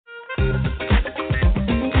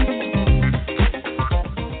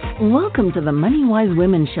Welcome to the Money Wise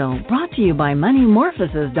Women Show, brought to you by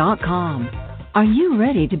MoneyMorphosis.com. Are you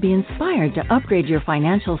ready to be inspired to upgrade your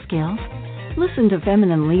financial skills? Listen to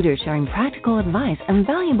feminine leaders sharing practical advice and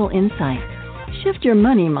valuable insights. Shift your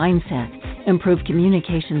money mindset, improve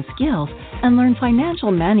communication skills, and learn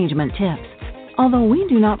financial management tips. Although we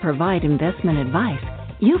do not provide investment advice,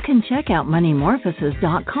 you can check out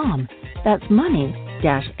MoneyMorphosis.com. That's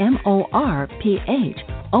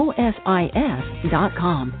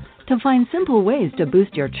money-morphosis.com to find simple ways to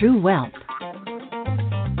boost your true wealth.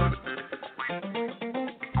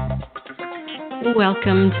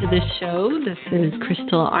 Welcome to the show. This is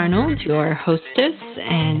Crystal Arnold, your hostess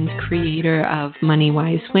and creator of Money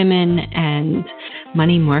Wise Women and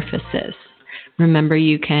Money Morphosis. Remember,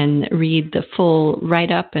 you can read the full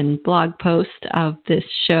write-up and blog post of this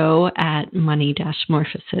show at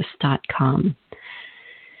money-morphosis.com.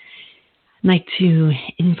 I'd like to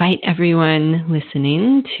invite everyone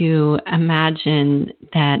listening to imagine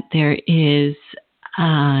that there is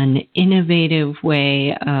an innovative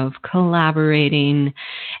way of collaborating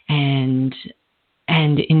and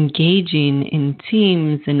engaging in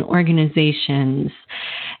teams and organizations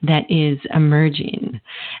that is emerging.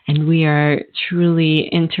 And we are truly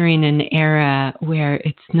entering an era where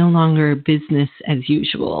it's no longer business as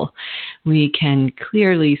usual. We can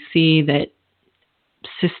clearly see that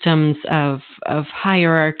systems of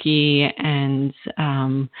hierarchy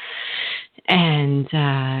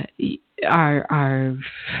are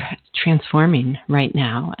transforming right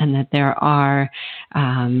now, and that there are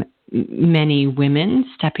many women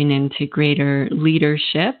stepping into greater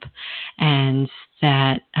leadership, and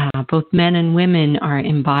that both men and women are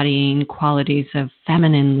embodying qualities of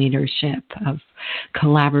feminine leadership, of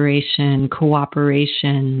collaboration,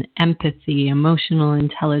 cooperation, empathy, emotional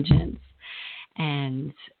intelligence.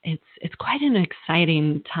 And it's quite an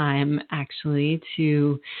exciting time, actually,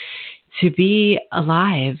 to be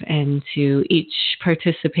alive and to each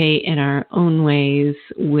participate in our own ways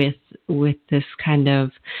with this kind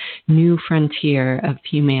of new frontier of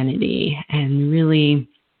humanity. And really,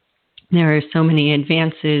 there are so many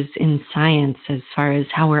advances in science as far as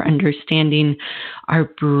how we're understanding our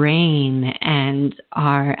brain and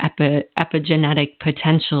our epigenetic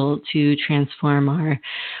potential to transform our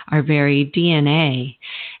very DNA.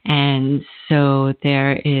 And so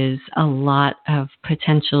there is a lot of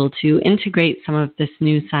potential to integrate some of this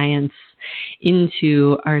new science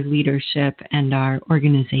into our leadership and our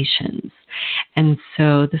organizations. And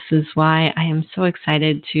so this is why I am so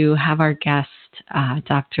excited to have our guest,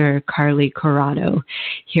 Dr. Carly Corrado,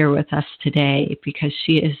 here with us today, because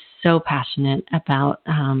she is so passionate about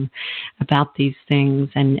these things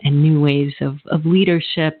and new ways of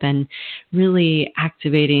leadership and really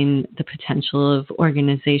activating the potential of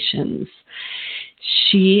organizations.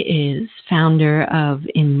 She is founder of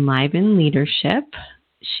Enliven Leadership.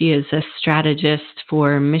 She is a strategist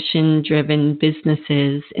for mission-driven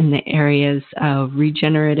businesses in the areas of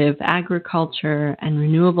regenerative agriculture and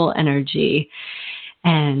renewable energy.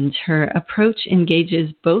 And her approach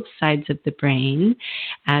engages both sides of the brain,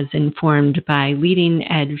 as informed by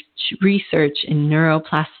leading-edge research in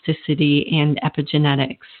neuroplasticity and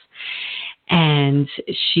epigenetics. And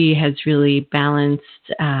she has really balanced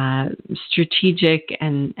strategic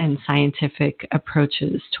and scientific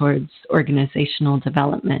approaches towards organizational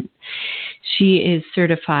development. She is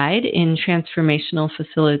certified in transformational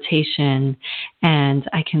facilitation, and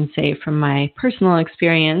I can say from my personal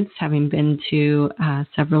experience, having been to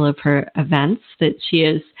several of her events, that she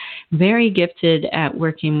is very gifted at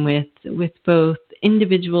working with both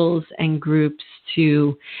individuals and groups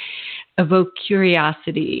to evoke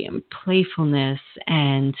curiosity and playfulness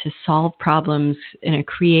and to solve problems in a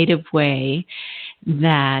creative way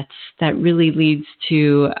that really leads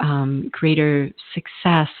to greater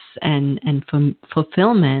success and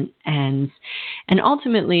fulfillment and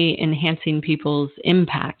ultimately enhancing people's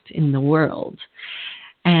impact in the world.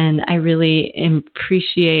 And I really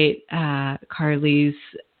appreciate Carly's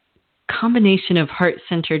combination of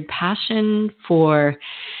heart-centered passion for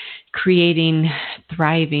creating,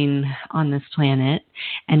 thriving on this planet,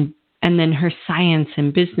 and then her science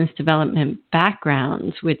and business development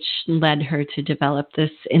backgrounds, which led her to develop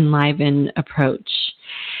this Enliven approach.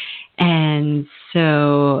 And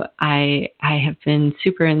so I have been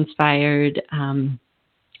super inspired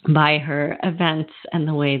by her events and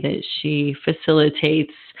the way that she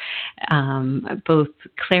facilitates both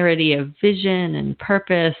clarity of vision and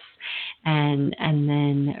purpose, and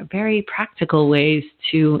then very practical ways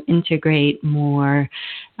to integrate more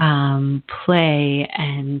play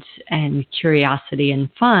and curiosity and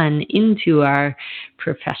fun into our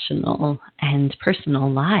professional and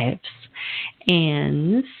personal lives.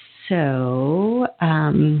 And so,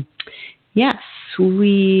 yes,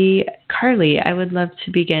 Carly, I would love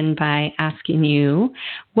to begin by asking you,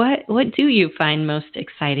 what do you find most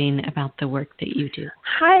exciting about the work that you do?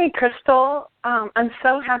 Hi, Crystal. I'm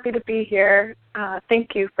so happy to be here.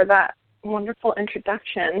 Thank you for that wonderful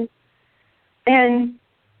introduction. And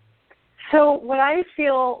so what I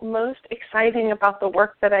feel most exciting about the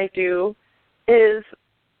work that I do is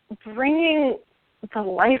bringing the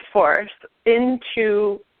life force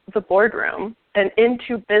into the boardroom and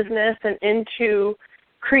into business and into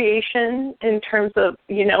creation in terms of,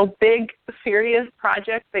 big, serious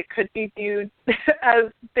projects that could be viewed as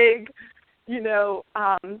big,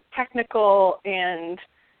 technical, and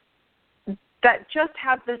that just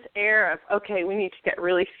have this air of, okay, we need to get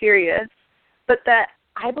really serious, but that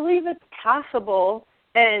I believe it's possible,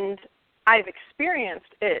 and I've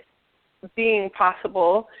experienced it being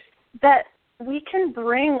possible, that we can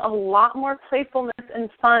bring a lot more playfulness and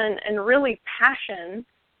fun and really passion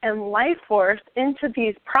and life force into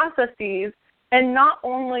these processes. And not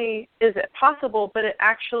only is it possible, but it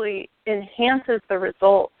actually enhances the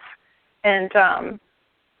results. And and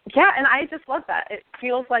I just love that. It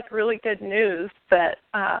feels like really good news that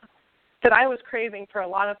I was craving for a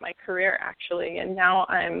lot of my career, actually, and now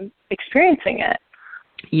I'm experiencing it.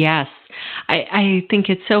 Yes, I think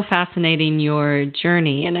it's so fascinating, your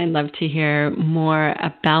journey, and I'd love to hear more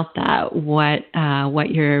about that.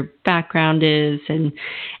 What your background is,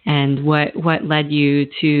 and what led you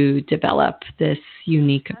to develop this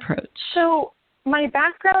unique approach. So my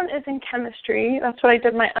background is in chemistry. That's what I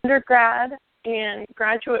did my undergrad and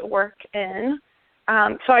graduate work in.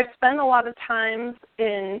 So I've spent a lot of time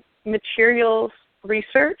in materials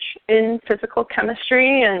research in physical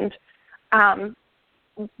chemistry and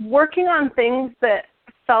working on things that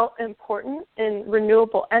felt important in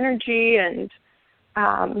renewable energy and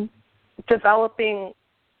developing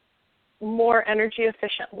more energy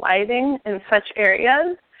efficient lighting in such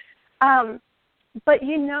areas. But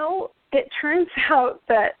it turns out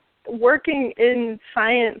that working in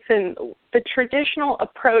science and the traditional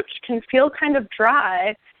approach can feel kind of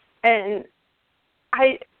dry, and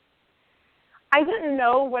I didn't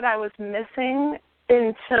know what I was missing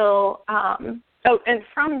until and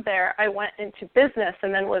from there I went into business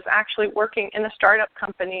and then was actually working in a startup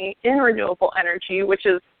company in renewable energy, which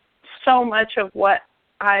is so much of what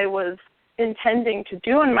I was intending to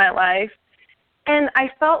do in my life. And I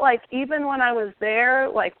felt like even when I was there,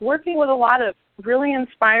 like working with a lot of really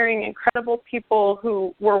inspiring, incredible people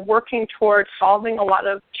who were working toward solving a lot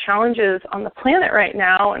of challenges on the planet right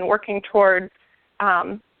now and working toward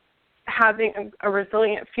having a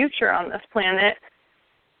resilient future on this planet.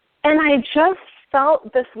 And I just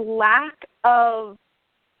felt this lack of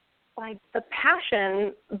like the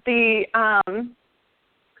passion, the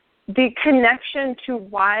connection to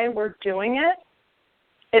why we're doing it.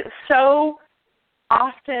 It's so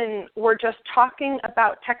often we're just talking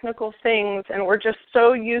about technical things, and we're just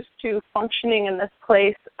so used to functioning in this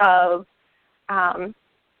place of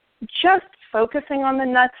just focusing on the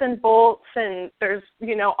nuts and bolts, and there's,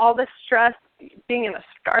 all this stress being in a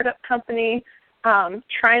startup company,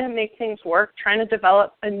 trying to make things work, trying to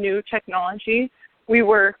develop a new technology. We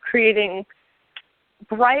were creating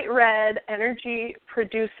bright red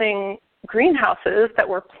energy-producing greenhouses that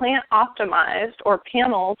were plant-optimized, or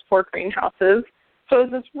panels for greenhouses. So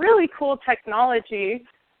it was this really cool technology,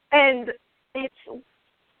 and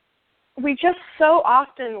we just so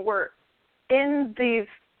often were in these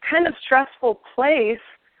kind of stressful place,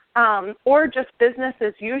 or just business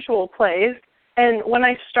as usual place. And when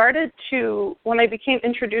I became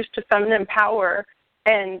introduced to Feminine Power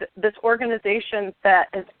and this organization that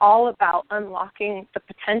is all about unlocking the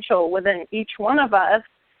potential within each one of us,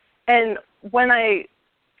 and when I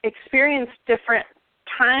experienced different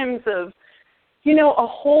times of, a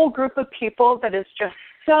whole group of people that is just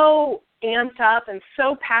so amped up and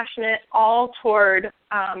so passionate all toward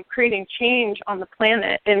creating change on the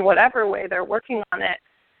planet in whatever way they're working on it,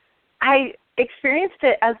 I experienced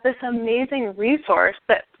it as this amazing resource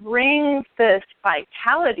that brings this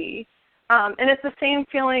vitality. And it's the same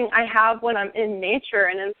feeling I have when I'm in nature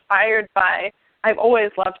and inspired by, I've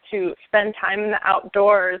always loved to spend time in the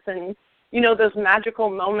outdoors and, those magical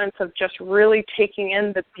moments of just really taking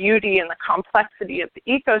in the beauty and the complexity of the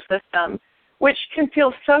ecosystem, which can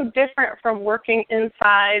feel so different from working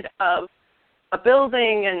inside of a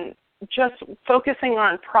building and just focusing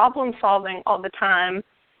on problem solving all the time.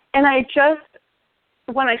 And I just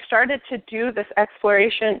when I started to do this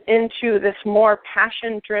exploration into this more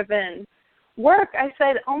passion-driven work, I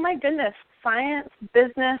said, oh my goodness, science,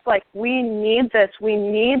 business, like we need this. We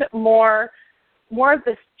need more of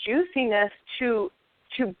this juiciness to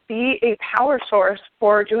be a power source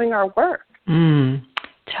for doing our work.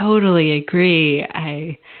 Totally agree.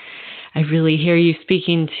 I really hear you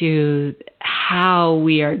speaking to how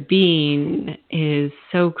we are being is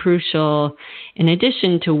so crucial in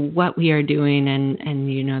addition to what we are doing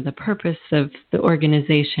and you know, the purpose of the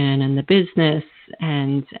organization and the business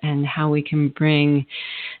and how we can bring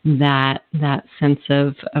that sense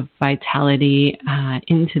of vitality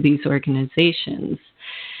into these organizations.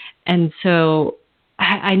 And so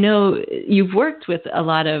I know you've worked with a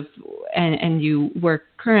lot of, and you work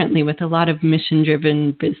currently with a lot of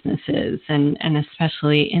mission-driven businesses, and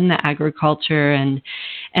especially in the agriculture and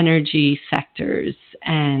energy sectors,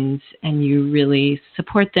 and you really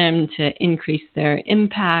support them to increase their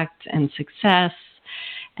impact and success.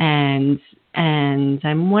 And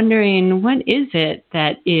I'm wondering, what is it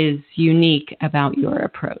that is unique about your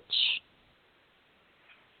approach?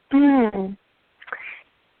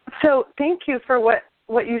 So thank you for what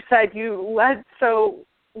you said. You led so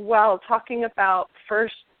well talking about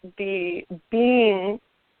first the being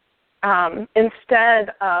instead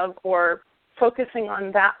of, or focusing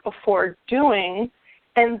on that before doing.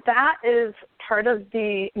 And that is part of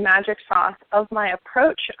the magic sauce of my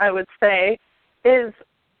approach, I would say, is,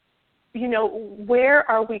 you know, where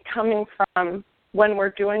are we coming from when we're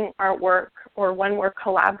doing our work or when we're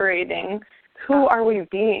collaborating? Who are we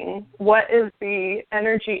being? What is the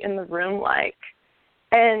energy in the room like?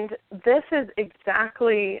 And this is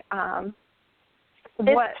exactly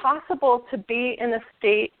it's possible to be in a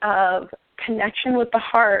state of connection with the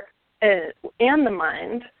heart and the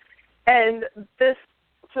mind. And this,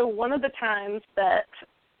 so one of the times that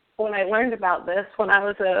when I learned about this, when I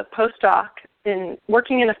was a postdoc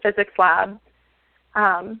working in a physics lab,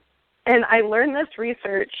 and I learned this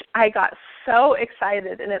research, I got so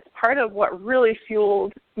excited, and it's part of what really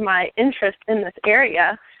fueled my interest in this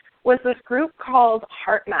area, was this group called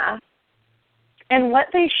HeartMath. And what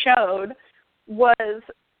they showed was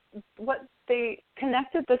what they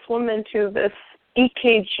connected this woman to this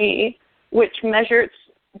EKG, which measures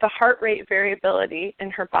the heart rate variability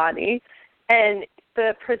in her body. And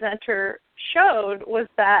the presenter showed was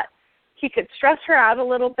that he could stress her out a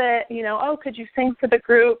little bit, you know, oh, could you sing for the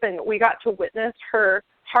group? And we got to witness her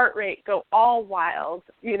heart rate go all wild,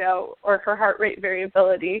 you know, or her heart rate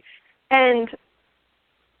variability. And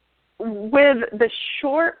with the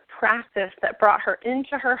short practice that brought her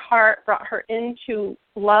into her heart, brought her into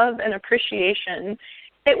love and appreciation,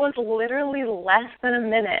 it was literally less than a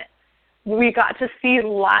minute. We got to see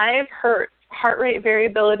live her heart rate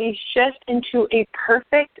variability shift into a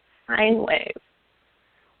perfect sine wave,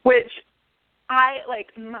 which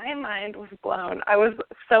my mind was blown. I was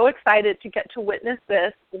so excited to get to witness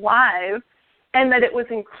this live, and that it was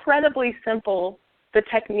incredibly simple, the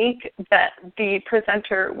technique that the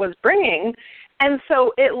presenter was bringing. And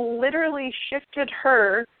so it literally shifted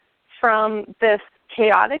her from this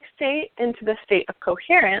chaotic state into the state of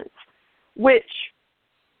coherence, which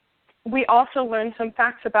we also learned some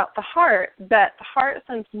facts about the heart, that the heart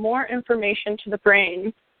sends more information to the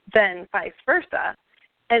brain than vice versa.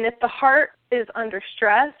 And if the heart is under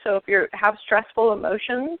stress, so if you have stressful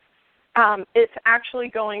emotions, it's actually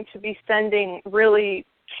going to be sending really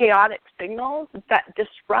chaotic signals that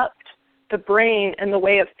disrupt the brain and the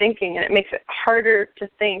way of thinking, and it makes it harder to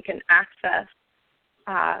think and access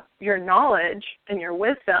your knowledge and your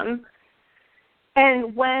wisdom.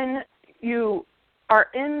 And when you are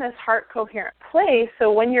in this heart coherent place,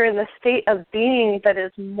 so when you're in the state of being that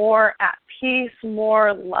is more at peace,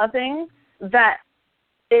 more loving, that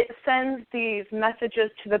it sends these messages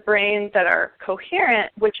to the brain that are coherent,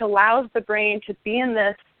 which allows the brain to be in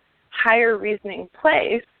this higher reasoning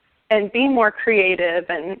place and be more creative,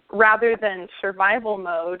 and rather than survival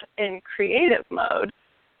mode, in creative mode.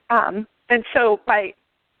 And so by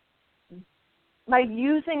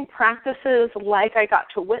using practices like I got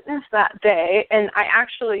to witness that day, and I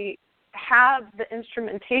actually have the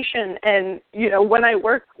instrumentation, and you know, when I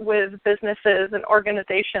work with businesses and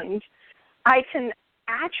organizations, I can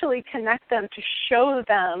actually connect them to show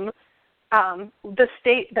them the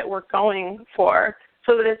state that we're going for,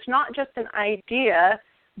 so that it's not just an idea,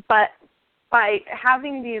 but by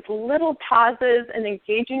having these little pauses and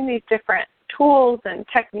engaging these different tools and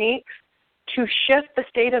techniques to shift the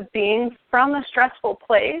state of being from a stressful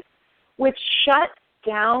place, which shuts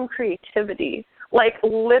down creativity. Like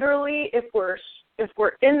literally, if we're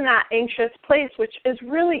in that anxious place, which is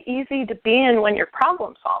really easy to be in when you're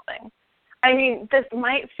problem solving, I mean, this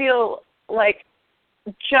might feel like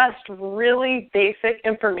just really basic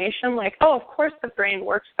information, like, oh, of course the brain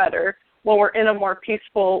works better when we're in a more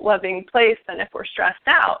peaceful, loving place than if we're stressed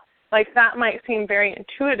out. Like, that might seem very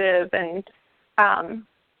intuitive and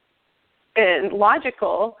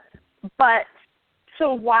logical, but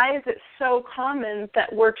so why is it so common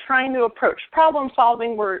that we're trying to approach problem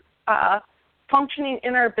solving, we're functioning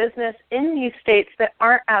in our business in these states that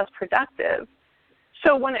aren't as productive?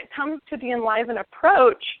 So when it comes to the Enliven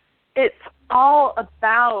approach, it's all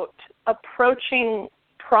about approaching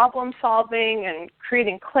problem solving and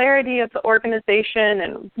creating clarity of the organization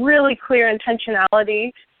and really clear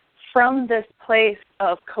intentionality from this place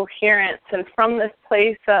of coherence and from this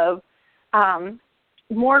place of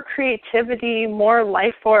more creativity, more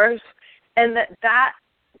life force, and that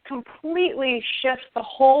completely shifts the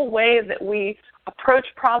whole way that we approach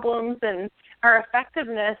problems and our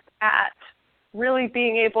effectiveness at really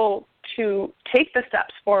being able to take the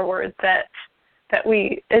steps forward that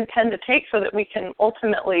we intend to take so that we can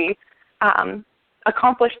ultimately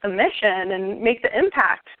accomplish the mission and make the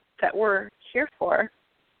impact that we're here for.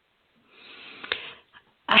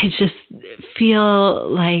 I just feel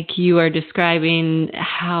like you are describing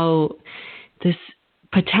how this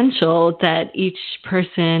potential that each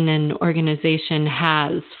person and organization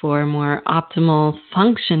has for more optimal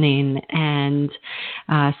functioning. And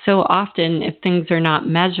so often, if things are not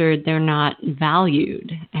measured, they're not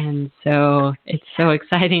valued. And so it's so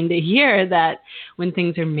exciting to hear that when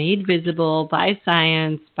things are made visible by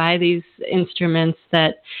science, by these instruments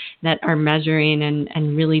that are measuring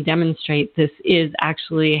and really demonstrate this is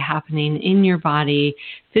actually happening in your body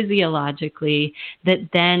physiologically, that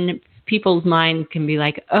then people's minds can be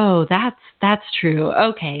like, oh, that's true.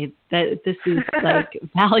 Okay, this is like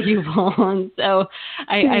valuable. And so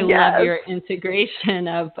I love your integration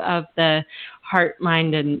of the heart,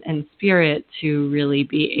 mind, and spirit to really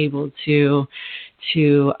be able to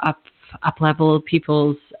up-level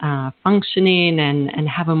people's functioning and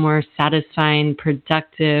have a more satisfying,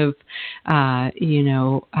 productive,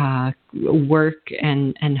 work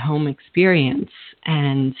and home experience.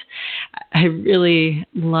 And I really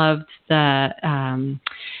loved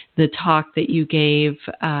the talk that you gave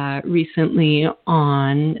recently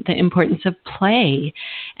on the importance of play,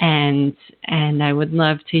 and I would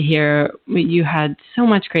love to hear. You had so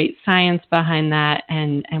much great science behind that,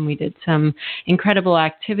 and we did some incredible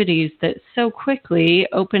activities that so quickly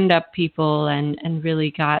opened up people and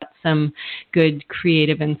really got some good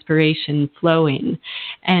creative inspiration flowing.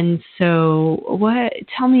 And so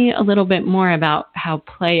tell me a little bit more about how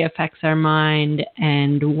play affects our mind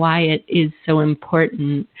and why it is so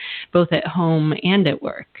important both at home and at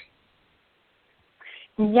work.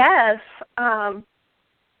 Yes.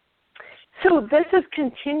 So this is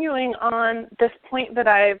continuing on this point that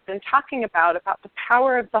I've been talking about the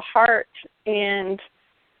power of the heart. And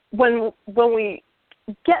when we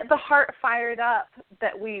get the heart fired up,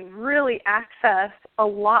 that we really access a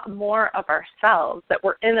lot more of ourselves, that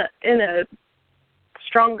we're in a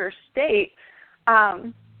stronger state.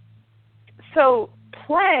 So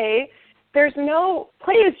play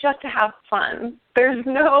is just to have fun. There's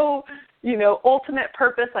no, ultimate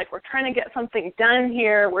purpose, like we're trying to get something done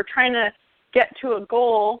here, we're trying to get to a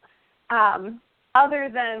goal, other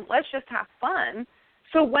than let's just have fun.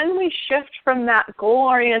 So when we shift from that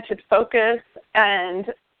goal-oriented focus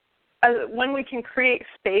and when we can create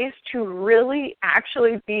space to really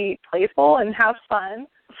actually be playful and have fun,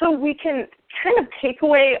 so we can kind of take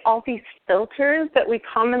away all these filters that we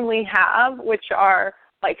commonly have, which are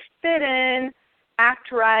like fit in,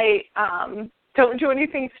 act right, don't do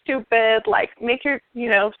anything stupid, like make your,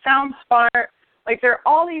 sound smart. Like there are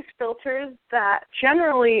all these filters that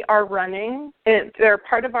generally are running. They're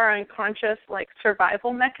part of our unconscious like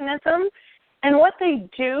survival mechanism. And what they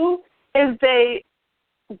do is they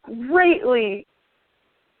greatly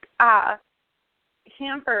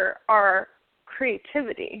hamper our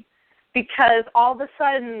creativity, because all of a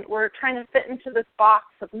sudden we're trying to fit into this box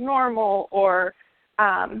of normal or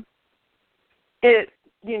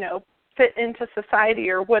fit into society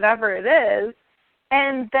or whatever it is.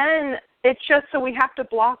 And then it's just so we have to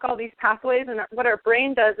block all these pathways. And what our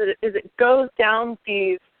brain does is it goes down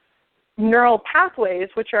these neural pathways,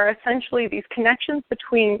 which are essentially these connections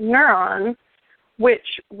between neurons, which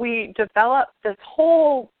we develop this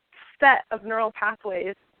whole set of neural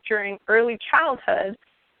pathways during early childhood.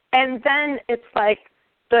 And then it's like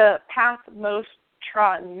the path most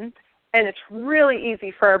trodden, and it's really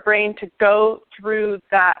easy for our brain to go through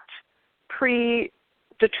that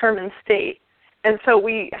predetermined state. And so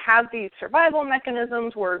we have these survival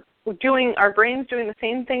mechanisms. Our brain's doing the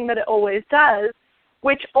same thing that it always does,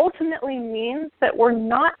 which ultimately means that we're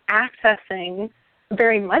not accessing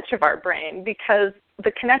very much of our brain because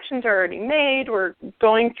the connections are already made. We're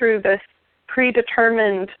going through this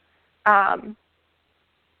predetermined,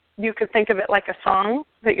 you could think of it like a song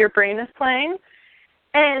that your brain is playing.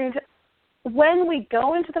 And when we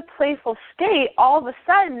go into the playful state, all of a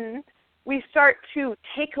sudden we start to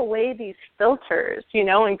take away these filters,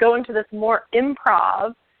 and go into this more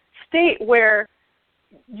improv state where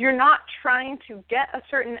you're not trying to get a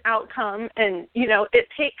certain outcome, and it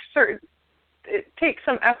takes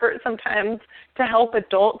some effort sometimes to help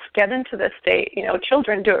adults get into this state.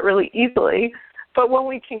 Children do it really easily, but when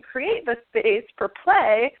we can create the space for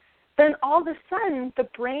play, then all of a sudden the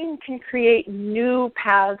brain can create new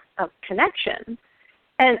paths of connection.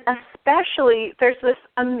 And especially there's this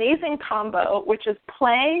amazing combo, which is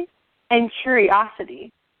play and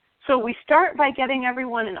curiosity. So we start by getting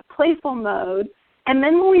everyone in a playful mode, and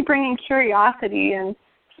then when we bring in curiosity and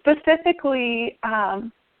specifically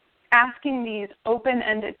asking these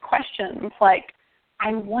open-ended questions like,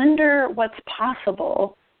 I wonder what's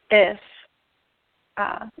possible if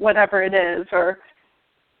whatever it is, or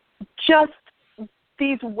just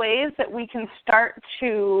these ways that we can start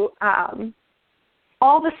to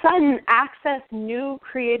all of a sudden access new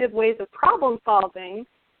creative ways of problem solving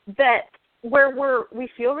that where we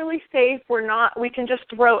feel really safe, we can just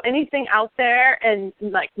throw anything out there and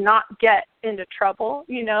not get into trouble,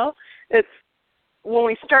 It's when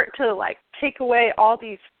we start to take away all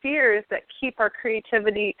these fears that keep our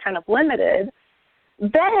creativity kind of limited,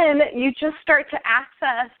 then you just start to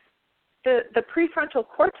access the prefrontal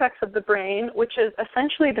cortex of the brain, which is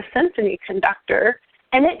essentially the symphony conductor,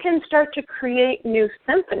 and it can start to create new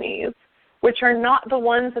symphonies, which are not the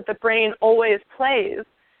ones that the brain always plays.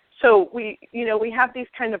 So we have these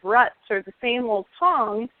kind of ruts or the same old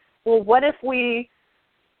song. Well, what if we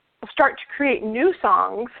start to create new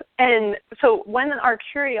songs? And so when our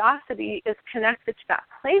curiosity is connected to that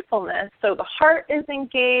playfulness, so the heart is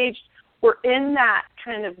engaged, we're in that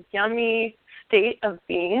kind of yummy state of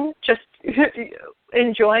being, just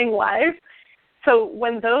enjoying life. So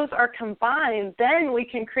when those are combined, then we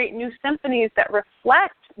can create new symphonies that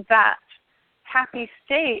reflect that happy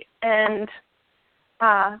state, and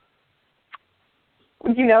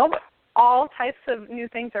all types of new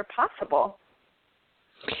things are possible.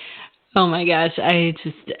 Oh my gosh, I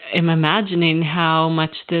just am imagining how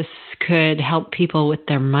much this could help people with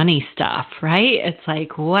their money stuff, right? It's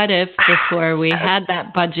like, what if before we had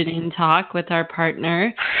that budgeting talk with our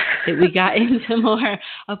partner that we got into more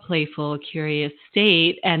a playful, curious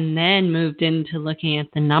state and then moved into looking at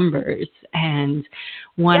the numbers? And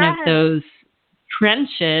one of those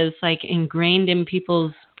trenches, ingrained in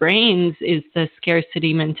people's brains, is the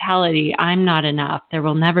scarcity mentality. I'm not enough. There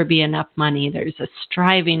will never be enough money. There's a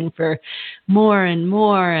striving for more and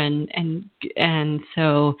more, and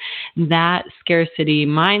so that scarcity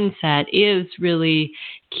mindset is really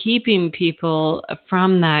keeping people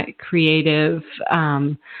from that creative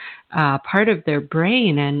part of their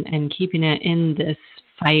brain and keeping it in this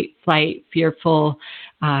fight, flight, fearful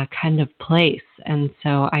kind of place. And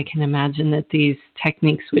so I can imagine that these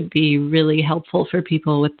techniques would be really helpful for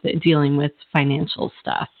people with dealing with financial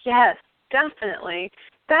stuff. Yes, definitely.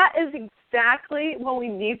 That is exactly when we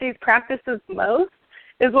need these practices most,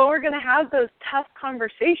 is when we're going to have those tough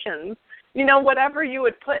conversations. Whatever you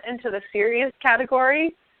would put into the serious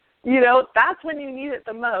category, that's when you need it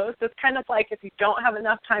the most. It's kind of like if you don't have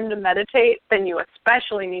enough time to meditate, then you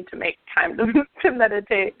especially need to make time to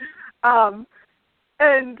meditate.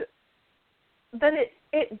 And then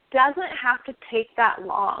it doesn't have to take that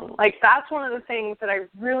long. That's one of the things that I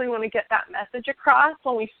really want to get that message across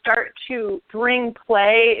when we start to bring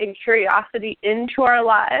play and curiosity into our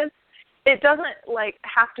lives. It doesn't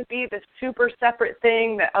have to be this super separate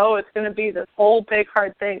thing that, it's going to be this whole big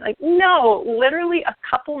hard thing. No, literally a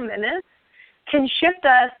couple minutes can shift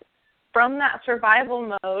us from that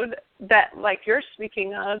survival mode that you're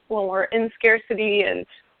speaking of, when we're in scarcity and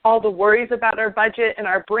all the worries about our budget and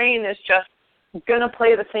our brain is just going to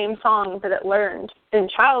play the same song that it learned in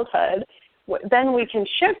childhood. Then we can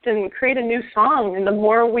shift and create a new song, and the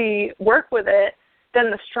more we work with it, then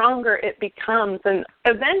the stronger it becomes. And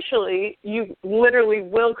eventually, you literally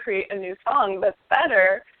will create a new song that's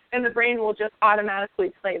better, and the brain will just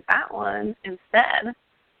automatically play that one instead.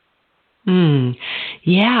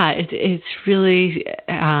 Yeah, it's really,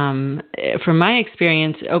 from my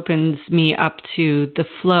experience, opens me up to the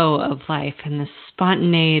flow of life and the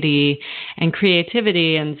spontaneity and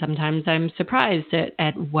creativity. And sometimes I'm surprised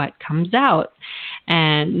at what comes out.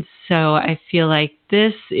 And so I feel like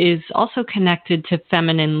this is also connected to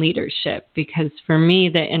feminine leadership, because for me,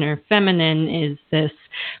 the inner feminine is this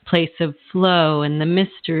place of flow and the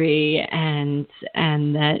mystery, and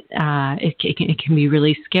that it can be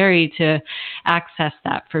really scary to access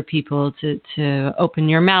that for people, to open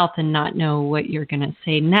your mouth and not know what you're going to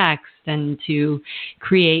say next, and to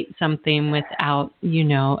create something without,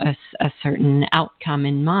 a certain outcome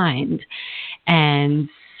in mind. And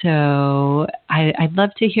so I'd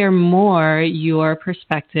love to hear more your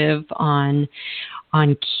perspective on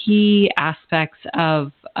key aspects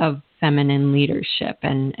of feminine leadership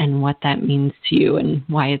and what that means to you and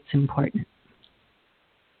why it's important.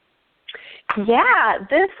 Yeah,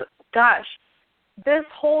 this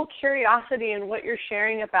whole curiosity and what you're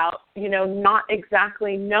sharing about, not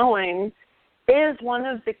exactly knowing, is one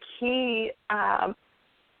of the key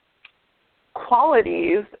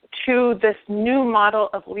qualities to this new model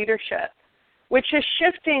of leadership, which is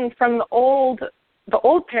shifting from the old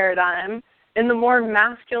paradigm in the more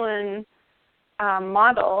masculine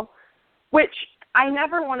model, which I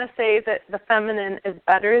never want to say that the feminine is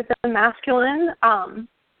better than the masculine.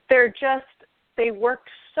 They work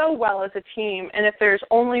so well as a team, and if there's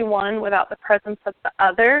only one without the presence of the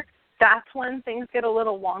other, that's when things get a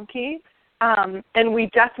little wonky. And we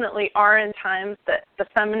definitely are in times that the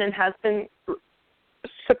feminine has been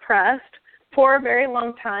suppressed for a very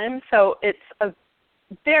long time. So it's a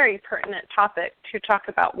very pertinent topic to talk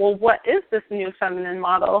about, well, what is this new feminine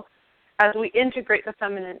model as we integrate the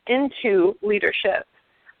feminine into leadership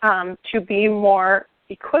to be more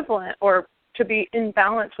equivalent or to be in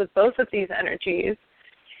balance with both of these energies.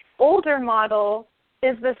 Older model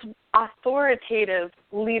is this authoritative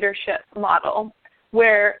leadership model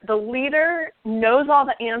where the leader knows all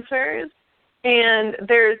the answers, and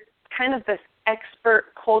there's kind of this expert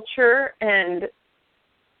culture. And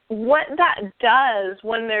what that does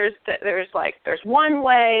when there's one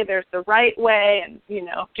way, there's the right way, and do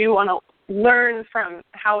you want to learn from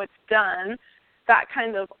how it's done, that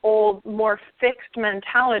kind of old, more fixed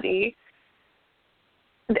mentality,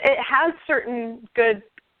 it has certain good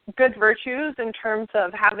virtues in terms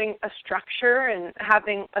of having a structure and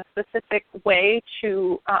having a specific way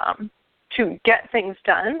to get things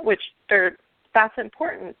done, which that's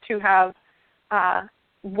important to have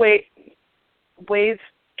ways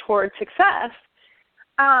towards success.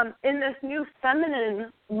 In this new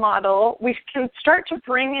feminine model, we can start to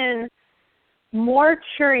bring in more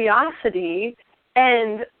curiosity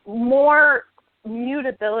and more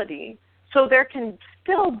mutability. So there can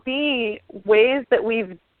still be ways that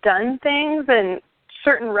we've done things and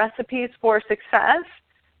certain recipes for success,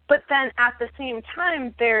 but then at the same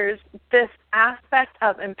time, there's this aspect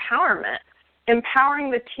of empowerment, empowering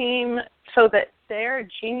the team so that their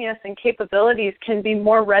genius and capabilities can be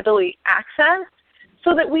more readily accessed,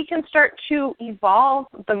 so that we can start to evolve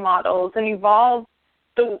the models and evolve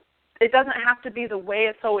it doesn't have to be the way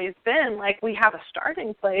it's always been. Like, we have a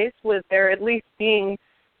starting place with there at least being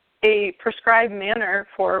a prescribed manner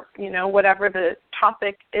for, whatever the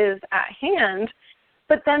topic is at hand.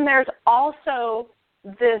 But then there's also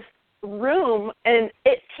this room, and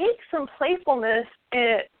it takes some playfulness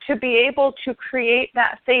to be able to create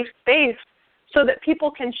that safe space so that people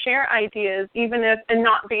can share ideas, and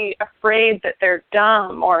not be afraid that they're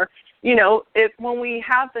dumb, or, when we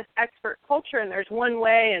have this expert culture and there's one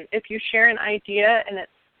way, and if you share an idea and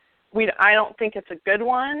I don't think it's a good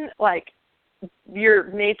one, like, you're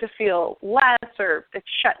made to feel less or it's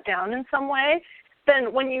shut down in some way,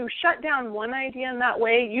 then when you shut down one idea in that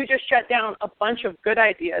way, you just shut down a bunch of good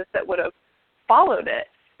ideas that would have followed it.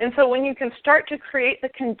 And so when you can start to create the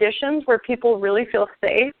conditions where people really feel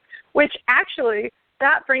safe, which actually,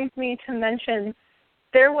 that brings me to mention,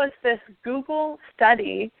 there was this Google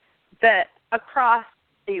study that across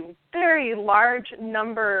a very large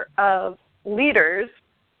number of leaders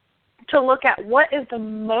to look at what is the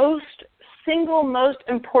single most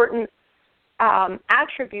important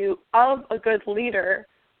attribute of a good leader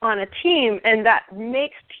on a team, and that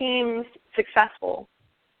makes teams successful,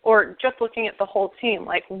 or just looking at the whole team,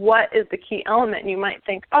 like, what is the key element? And you might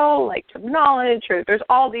think, like knowledge, or there's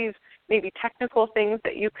all these maybe technical things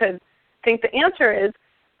that you could think the answer is,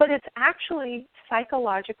 but it's actually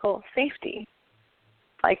psychological safety.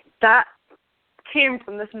 Like, that came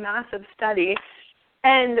from this massive study.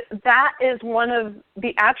 And that is one of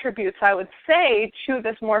the attributes, I would say, to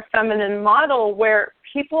this more feminine model, where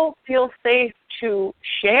people feel safe to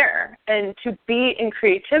share and to be in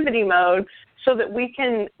creativity mode, so that we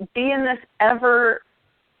can be in this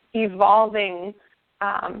ever-evolving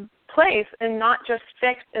place and not just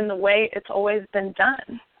fixed in the way it's always been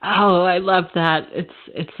done. Oh, I love that.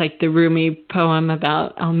 It's like the Rumi poem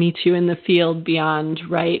about I'll meet you in the field beyond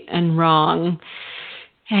right and wrong.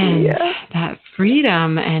 And that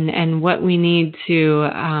freedom and what we need to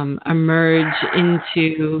emerge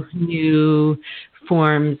into new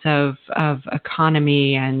forms of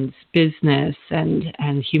economy and business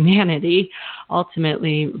and humanity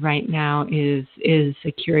ultimately right now is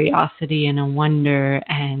a curiosity and a wonder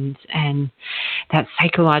and that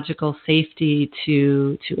psychological safety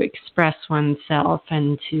to express oneself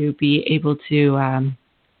and to be able to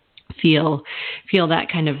feel that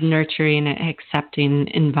kind of nurturing, accepting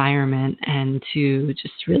environment, and to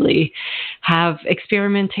just really have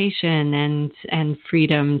experimentation and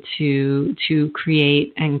freedom to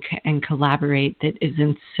create and collaborate that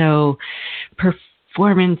isn't so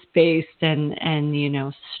performance-based and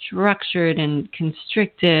structured and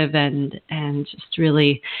constrictive and just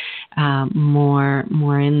really more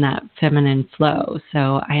in that feminine flow.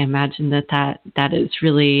 So I imagine that is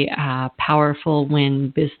really powerful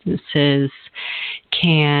when businesses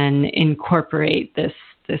can incorporate this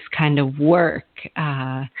kind of work.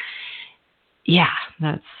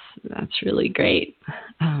 That's really great.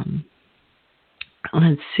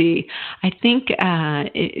 Let's see. I think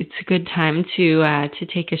it's a good time to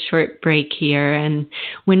take a short break here, and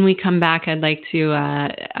when we come back, I'd like to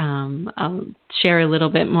I'll share a little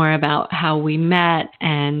bit more about how we met,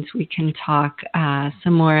 and we can talk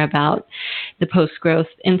some more about the Post-Growth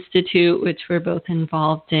Institute, which we're both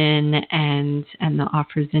involved in, and the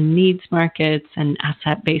offers and needs markets and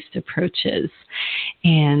asset-based approaches.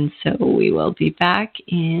 And so we will be back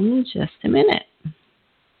in just a minute.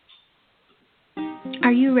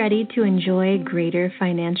 Are you ready to enjoy greater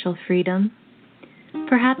financial freedom?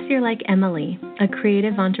 Perhaps you're like Emily, a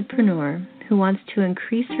creative entrepreneur who wants to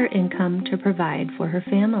increase her income to provide for her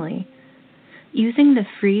family. Using the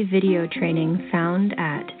free video training found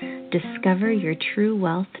at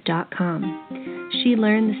discoveryourtruewealth.com, she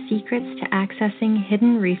learned the secrets to accessing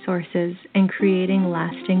hidden resources and creating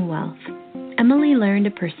lasting wealth. Emily learned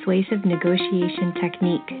a persuasive negotiation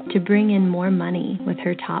technique to bring in more money with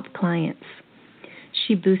her top clients.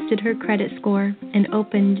 She boosted her credit score and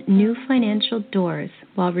opened new financial doors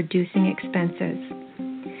while reducing expenses.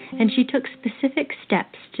 And she took specific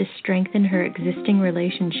steps to strengthen her existing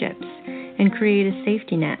relationships and create a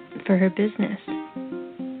safety net for her business.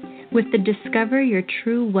 With the Discover Your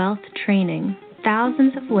True Wealth training,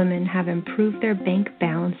 thousands of women have improved their bank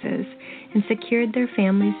balances and secured their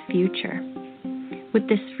family's future. With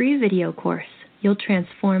this free video course, you'll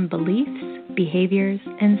transform beliefs, behaviors,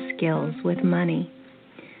 and skills with money.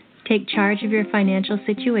 Take charge of your financial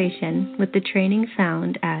situation with the training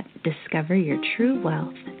found at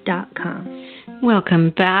discoveryourtruewealth.com.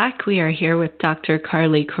 Welcome back. We are here with Dr.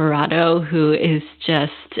 Carly Corrado, who is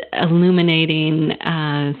just illuminating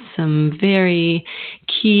some very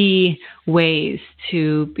key ways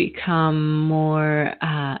to become more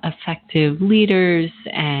effective leaders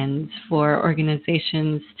and for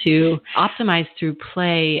organizations to optimize through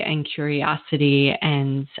play and curiosity.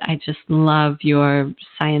 And I just love your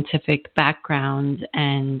scientific background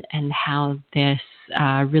and how this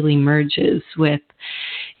really merges with,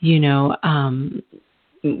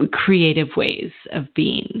 creative ways of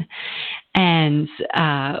being. And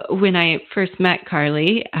when I first met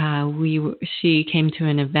Carly, she came to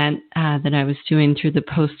an event that I was doing through the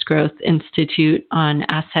Post-Growth Institute on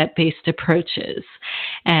asset-based approaches.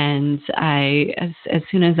 And as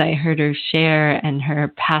soon as I heard her share and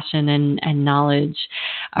her passion and knowledge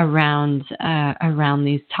around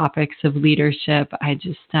these topics of leadership, I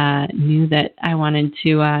just knew that I wanted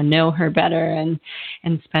to know her better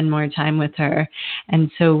and spend more time with her. And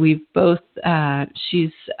so we've both,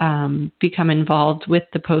 she's become involved with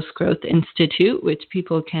the Post-Growth Institute, which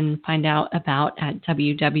people can find out about at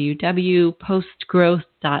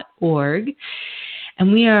www.postgrowth.org.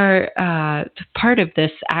 And we are part of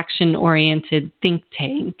this action-oriented think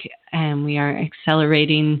tank, and we are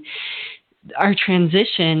accelerating our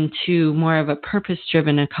transition to more of a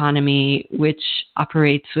purpose-driven economy, which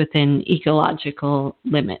operates within ecological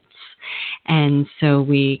limits. And so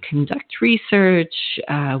we conduct research,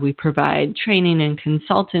 we provide training and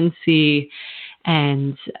consultancy,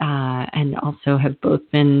 and also have both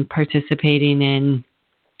been participating in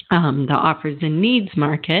the offers and needs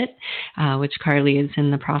market, which Carly is in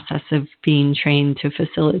the process of being trained to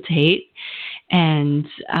facilitate. And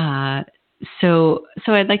so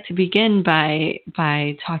I'd like to begin by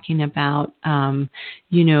talking about,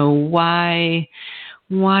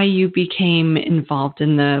 why you became involved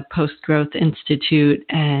in the Post-Growth Institute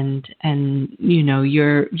and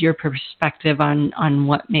your perspective on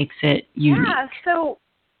what makes it unique. Yeah, so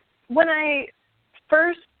when I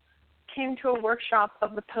first came to a workshop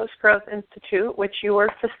of the Post Growth Institute, which you were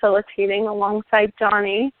facilitating alongside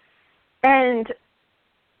Donnie, and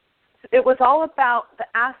it was all about the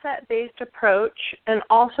asset-based approach and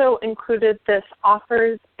also included this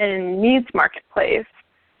offers and needs marketplace.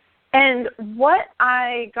 And what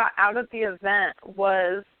I got out of the event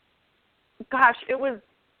was, it was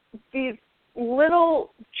these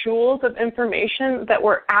little jewels of information that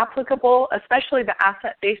were applicable, especially the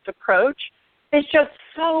asset-based approach, is just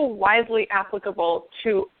so widely applicable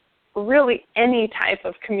to really any type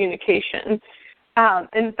of communication.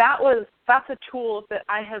 And that's a tool that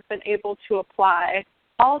I have been able to apply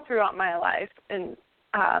all throughout my life. And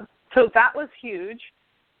so that was huge.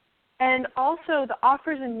 And also the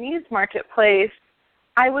offers and needs marketplace,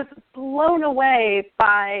 I was blown away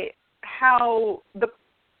by how the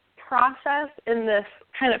process in this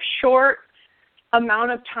kind of short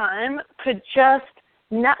amount of time could just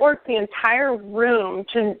network the entire room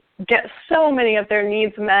to get so many of their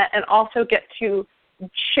needs met and also get to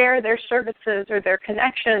share their services or their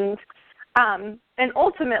connections. And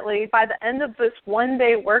ultimately, by the end of this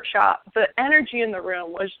one-day workshop, the energy in the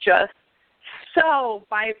room was just so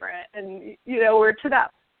vibrant. And, we're to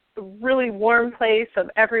that really warm place of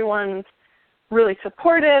everyone's really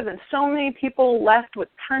supportive and so many people left with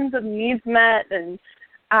tons of needs met. And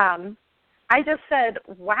I just said,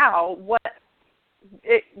 wow,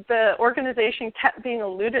 the organization kept being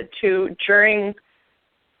alluded to during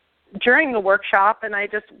the workshop, and I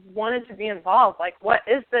just wanted to be involved. Like, what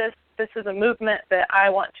is this? This is a movement that I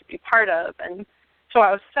want to be part of. And so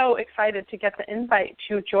I was so excited to get the invite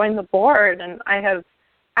to join the board, and I have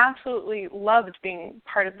absolutely loved being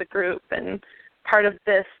part of the group and part of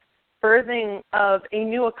this birthing of a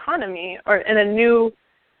new economy and a new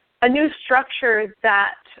structure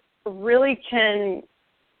that really can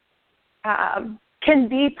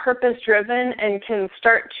be purpose-driven and can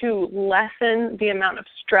start to lessen the amount of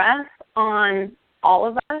stress on all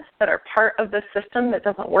of us that are part of the system that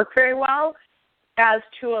doesn't work very well, as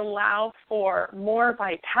to allow for more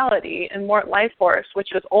vitality and more life force,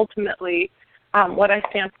 which is ultimately what I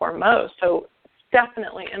stand for most. So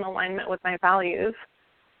definitely in alignment with my values.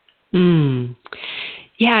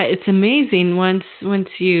 Yeah, it's amazing once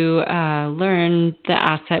you learn the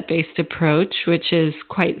asset-based approach, which is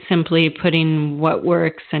quite simply putting what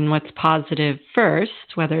works and what's positive first,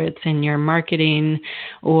 whether it's in your marketing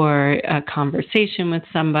or a conversation with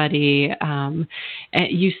somebody.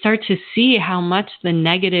 You start to see how much the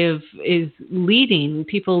negative is leading.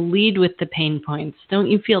 People lead with the pain points.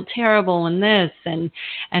 Don't you feel terrible in this?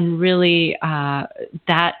 And really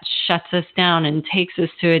that shuts us down and takes us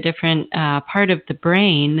to a different part of the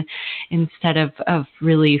brain, instead of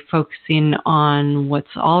really focusing on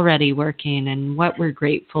what's already working and what we're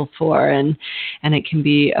grateful for. And it can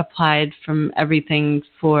be applied from everything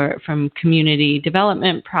from community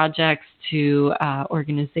development projects to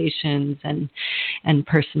organizations and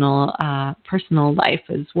personal life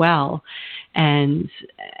as well. And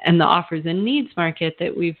the offers and needs market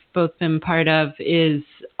that we've both been part of is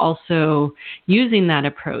also using that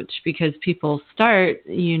approach, because people start,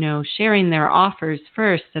 sharing their offers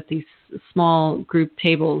first at these small group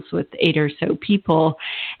tables with 8 or so people,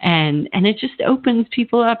 and it just opens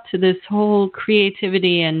people up to this whole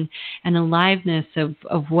creativity and aliveness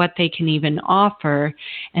of what they can even offer.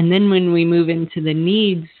 And then when we move into the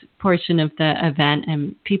needs portion of the event,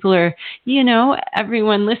 and people are,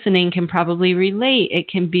 everyone listening can probably relate. It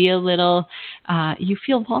can be a little, you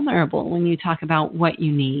feel vulnerable when you talk about what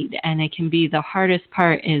you need, and it can be the hardest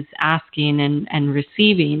part is asking and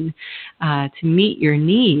receiving to meet your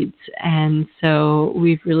needs. And so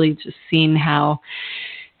we've really just seen how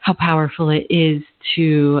powerful it is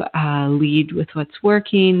to lead with what's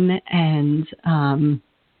working. And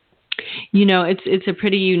it's a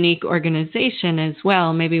pretty unique organization as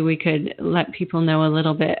well. Maybe we could let people know a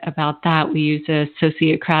little bit about that. We use a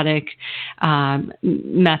sociocratic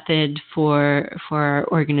method for our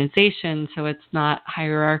organization, so it's not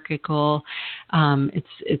hierarchical.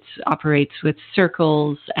 It operates with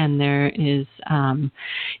circles, and there is,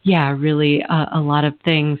 really a lot of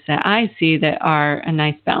things that I see that are a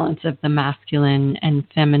nice balance of the masculine and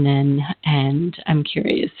feminine. And I'm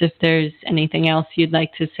curious if there's anything else you'd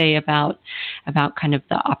like to say about kind of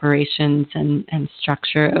the operations and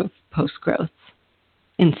structure of Post Growth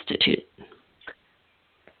Institute.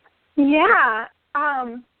 Yeah,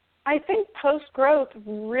 I think Post Growth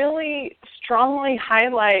really strongly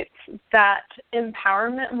highlights that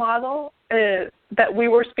empowerment model that we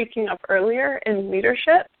were speaking of earlier in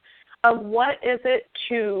leadership, of what is it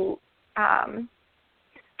to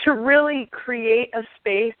really create a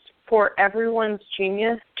space for everyone's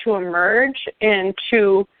genius to emerge and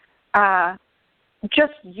to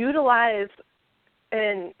just utilize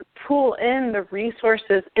and pull in the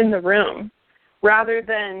resources in the room rather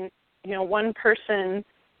than, one person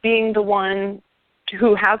being the one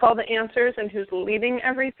who has all the answers and who's leading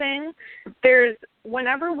everything.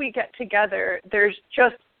 Whenever we get together, there's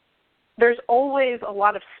always a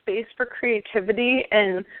lot of space for creativity,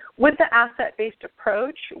 and with the asset-based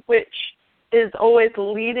approach, which is always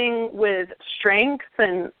leading with strengths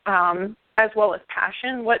and as well as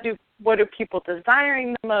passion. What are people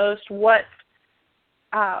desiring the most? What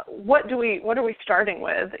are we starting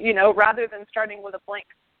with? Rather than starting with a blank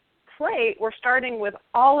slate, we're starting with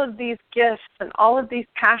all of these gifts and all of these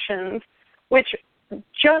passions, which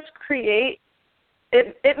just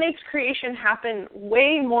it makes creation happen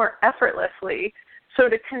way more effortlessly. So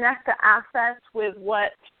to connect the assets with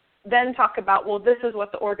what, then talk about, well, this is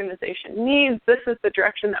what the organization needs, this is the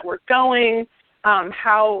direction that we're going,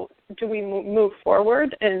 how do we move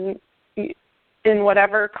forward in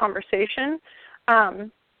whatever conversation.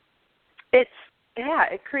 It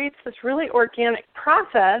creates this really organic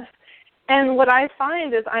process. And what I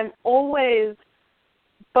find is I'm always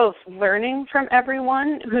both learning from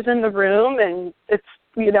everyone who's in the room, and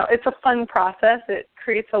it's a fun process. It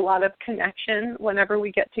creates a lot of connection whenever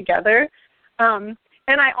we get together. And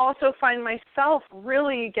I also find myself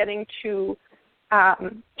really getting to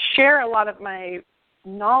share a lot of my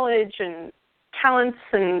knowledge and talents,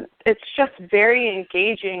 and it's just very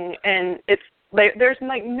engaging, and there's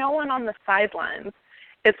no one on the sidelines.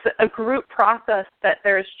 It's a group process that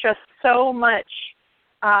there's just so much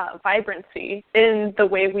vibrancy in the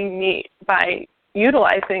way we meet by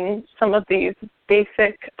utilizing some of these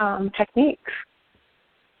basic techniques.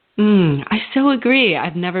 I so agree.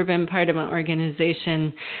 I've never been part of an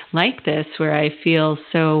organization like this where I feel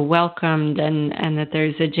so welcomed and that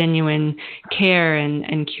there's a genuine care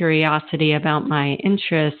and curiosity about my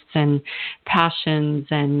interests and passions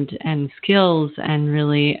and skills, and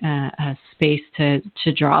really a space to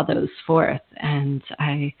draw those forth. And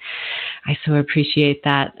I so appreciate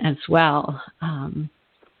that as well.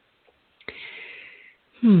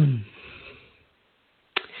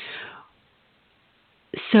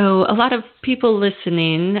 So a lot of people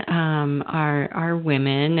listening are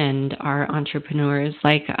women and are entrepreneurs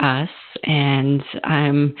like us, and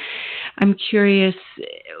I'm curious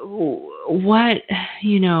what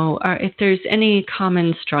if there's any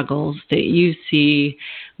common struggles that you see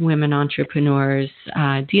women entrepreneurs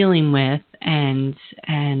dealing with, and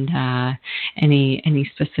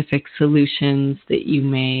any specific solutions that you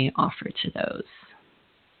may offer to those.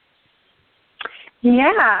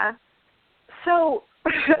 Yeah. So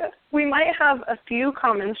we might have a few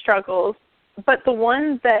common struggles, but the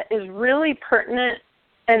one that is really pertinent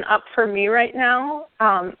and up for me right now,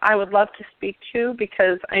 I would love to speak to,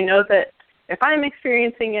 because I know that if I'm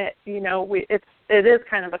experiencing it, it is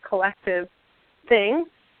kind of a collective thing,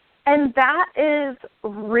 and that is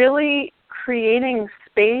really creating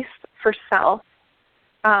space for self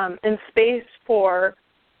and space for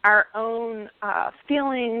our own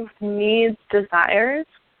feelings, needs, desires.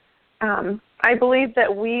 I believe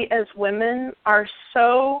that we as women are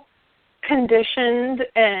so conditioned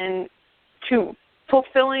and to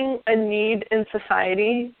fulfilling a need in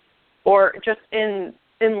society, or just in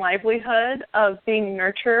livelihood, of being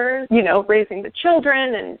nurturers, raising the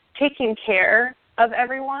children and taking care of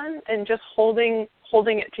everyone and just holding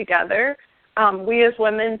it together. We as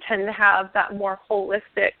women tend to have that more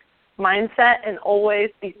holistic mindset and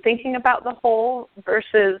always be thinking about the whole,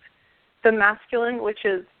 versus the masculine, which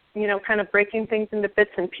is kind of breaking things into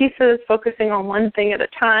bits and pieces, focusing on one thing at a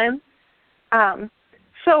time.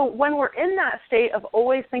 So when we're in that state of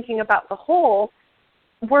always thinking about the whole,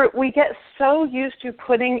 we get so used to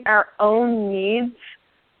putting our own needs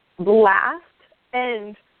last.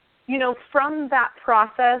 And, from that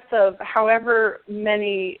process of however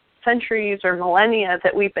many centuries or millennia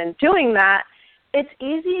that we've been doing that, it's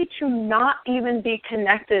easy to not even be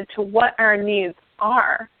connected to what our needs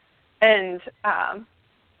are and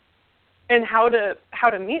how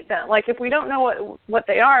to meet them. Like, if we don't know what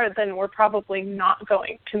they are, then we're probably not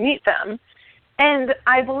going to meet them. And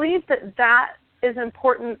I believe that is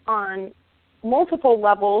important on multiple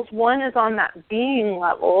levels. One is on that being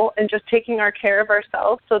level and just taking our care of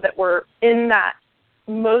ourselves so that we're in that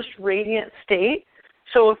most radiant state.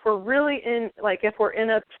 So if we're really if we're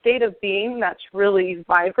in a state of being that's really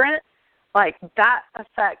vibrant, that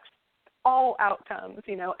affects all outcomes,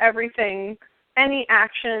 everything. Any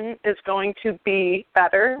action is going to be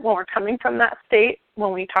better when we're coming from that state,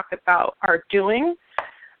 when we talk about our doing.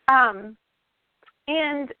 And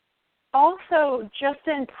also just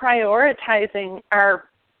in prioritizing our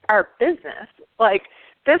business,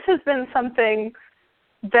 this has been something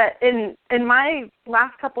that in my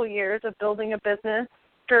last couple years of building a business,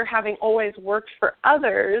 after having always worked for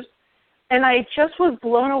others, and I just was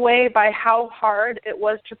blown away by how hard it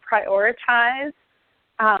was to prioritize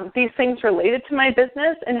these things related to my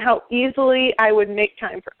business and how easily I would make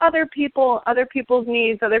time for other people, other people's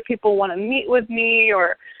needs, other people want to meet with me,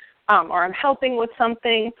 or I'm helping with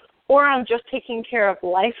something, or I'm just taking care of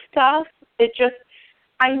life stuff.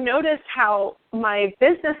 I noticed how my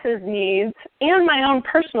business's needs and my own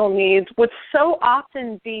personal needs would so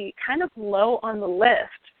often be kind of low on the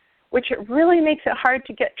list, which it really makes it hard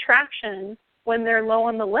to get traction when they're low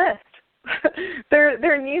on the list.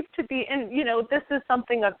 There needs to be, and this is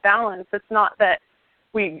something of balance. It's not that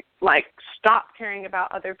we stop caring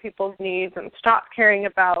about other people's needs and stop caring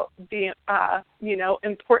about the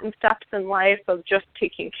important steps in life of just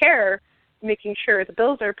taking care, making sure the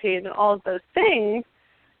bills are paid and all of those things.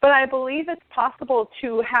 But I believe it's possible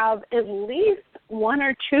to have at least one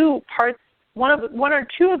or two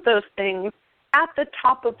of those things at the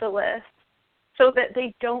top of the list, so that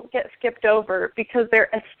they don't get skipped over, because they're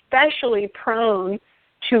especially prone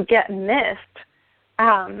to get missed.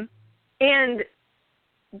 And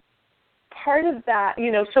part of that,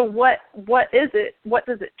 so what is it? What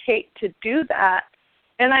does it take to do that?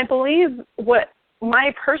 And I believe what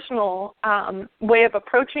my personal way of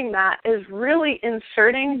approaching that is really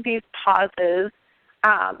inserting these pauses,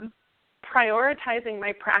 prioritizing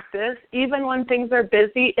my practice, even when things are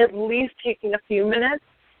busy, at least taking a few minutes.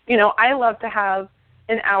 I love to have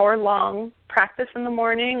an hour-long practice in the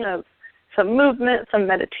morning of some movement, some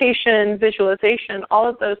meditation, visualization, all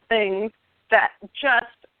of those things that just,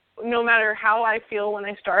 no matter how I feel when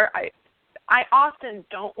I start, I often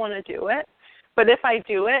don't want to do it, but if I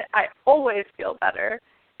do it, I always feel better.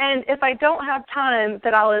 And if I don't have time,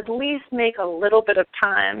 then I'll at least make a little bit of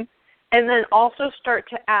time, and then also start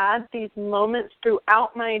to add these moments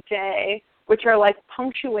throughout my day, which are like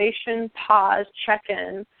punctuation, pause,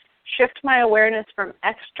 check-in, shift my awareness from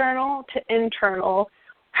external to internal.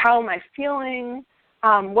 How am I feeling?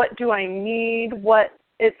 What do I need?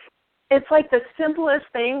 It's like the simplest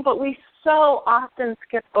thing, but we so often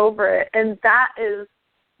skip over it, and that is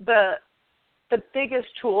the biggest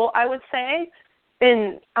tool, I would say,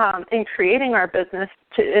 in creating our business,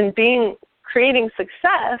 creating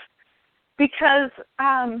success, because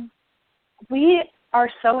we are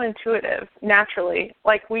so intuitive naturally,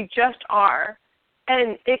 like we just are.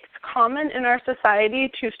 And it's common in our society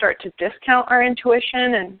to start to discount our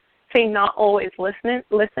intuition and say not always listen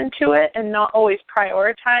to it and not always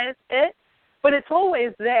prioritize it. But it's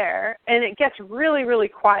always there, and it gets really, really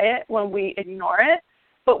quiet when we ignore it.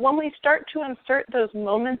 But when we start to insert those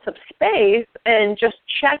moments of space and just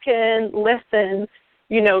check in, listen,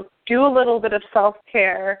 do a little bit of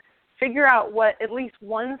self-care, figure out at least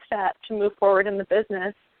one step to move forward in the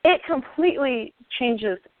business, it completely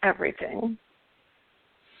changes everything.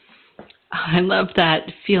 I love that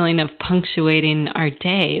feeling of punctuating our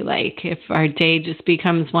day. Like if our day just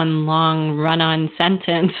becomes one long run-on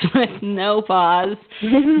sentence with no pause,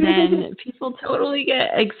 then people totally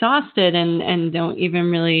get exhausted and don't even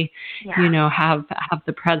really, have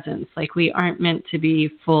the presence. Like we aren't meant to be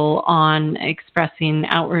full on expressing,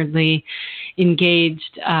 outwardly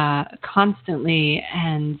engaged constantly,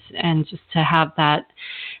 and just to have that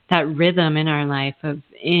rhythm in our life of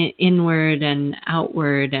inward and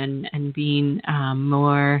outward and being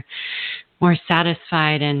more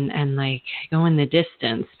satisfied and like going the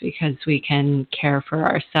distance, because we can care for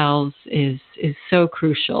ourselves is so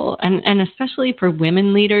crucial, and especially for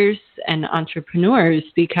women leaders and entrepreneurs,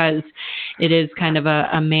 because it is kind of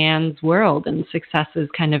a man's world, and success is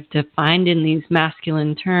kind of defined in these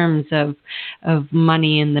masculine terms of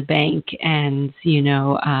money in the bank and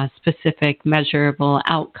specific measurable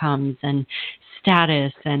outcomes and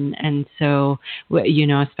status, and so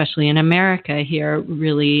especially in America here,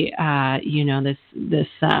 really this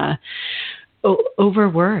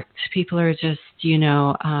overworked. People are just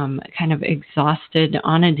kind of exhausted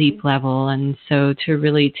on a deep level, and so to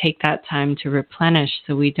really take that time to replenish,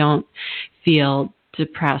 so we don't feel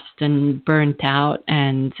depressed and burnt out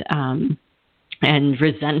and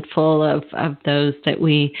resentful of those that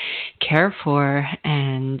we care for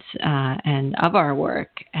and of our work.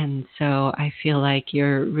 And so I feel like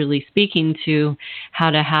you're really speaking to how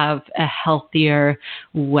to have a healthier,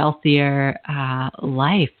 wealthier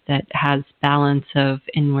life that has balance of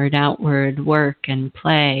inward, outward work and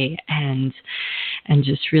play, and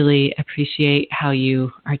just really appreciate how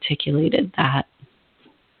you articulated that.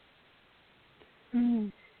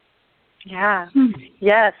 Mm. Yeah.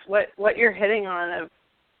 Yes. What you're hitting on, of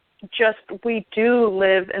just, we do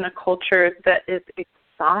live in a culture that is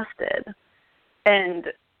exhausted. And,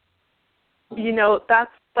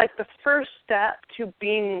 that's like the first step to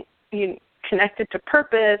being connected to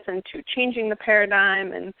purpose and to changing the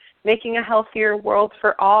paradigm and making a healthier world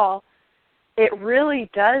for all. It really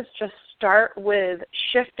does just start with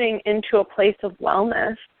shifting into a place of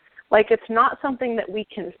wellness. Like, it's not something that we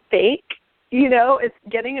can fake, it's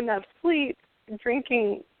getting enough sleep,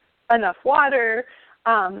 drinking enough water,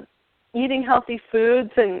 eating healthy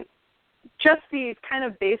foods, and just these kind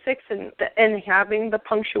of basics, and having the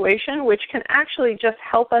punctuation, which can actually just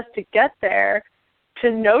help us to get there,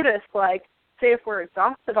 to notice, like, say if we're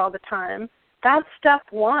exhausted all the time, that's step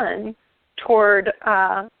one toward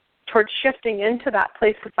shifting into that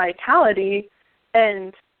place of vitality.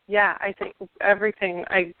 And yeah, I think everything,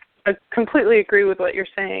 I completely agree with what you're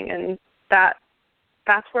saying, and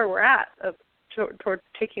that's where we're at toward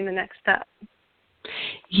taking the next step.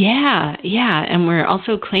 Yeah. And we're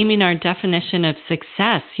also claiming our definition of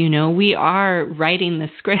success. We are writing the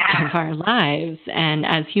script of our lives. And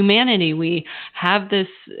as humanity, we have this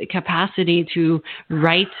capacity to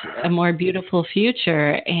write a more beautiful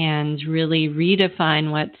future and really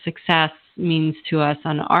redefine what success means to us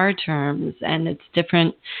on our terms. And it's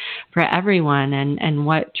different for everyone, and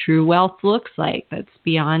what true wealth looks like. That's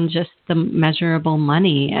beyond just the measurable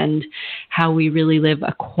money, and how we really live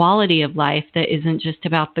a quality of life that isn't just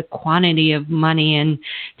about the quantity of money and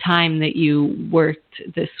time that you worked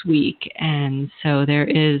this week. And so there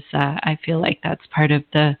is, I feel like that's part of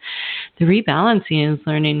the rebalancing, is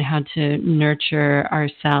learning how to nurture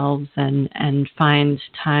ourselves and find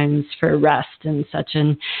times for rest in such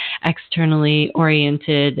an externally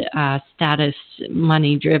oriented, status,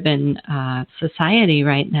 money-driven society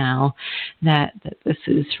right now, that this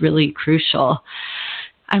is really crucial.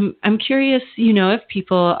 I'm curious, if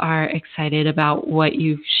people are excited about what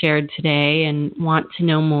you've shared today and want to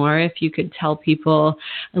know more, if you could tell people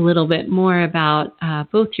a little bit more about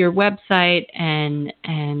both your website and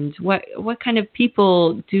what kind of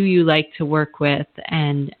people do you like to work with,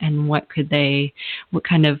 and what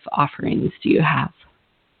kind of offerings do you have?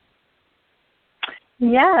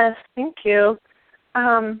 Yes, thank you.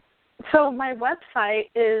 So my website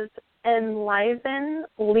is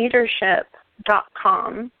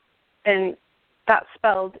enlivenleadership.com, and that's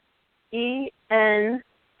spelled ENLIVEN,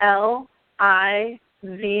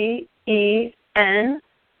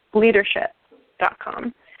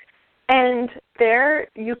 leadership.com. And there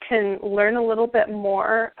you can learn a little bit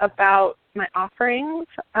more about my offerings.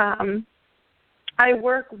 I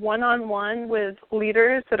work one-on-one with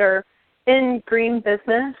leaders that are in green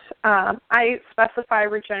business. I specify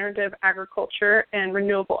regenerative agriculture and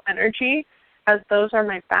renewable energy, as those are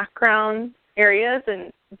my background areas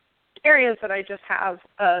and areas that I just have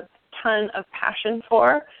a ton of passion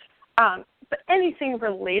for. But anything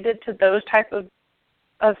related to those type of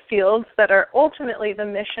fields that are ultimately the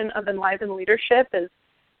mission of Enliven Leadership is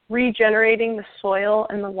regenerating the soil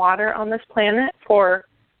and the water on this planet for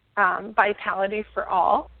vitality for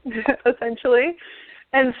all, essentially.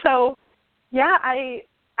 And so, yeah, I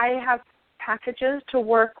have packages to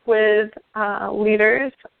work with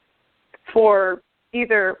leaders for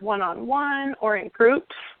either one-on-one or in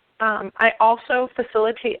groups. I also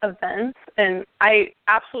facilitate events, and I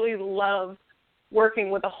absolutely love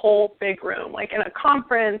working with a whole big room, like in a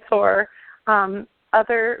conference or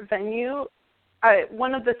other venue.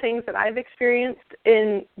 One of the things that I've experienced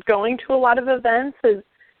in going to a lot of events is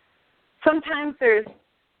sometimes there's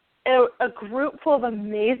a group full of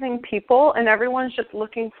amazing people, and everyone's just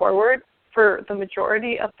looking forward for the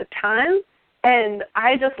majority of the time. And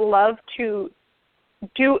I just love to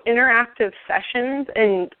do interactive sessions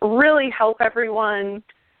and really help everyone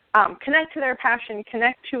connect to their passion,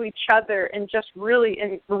 connect to each other, and just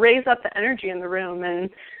really raise up the energy in the room and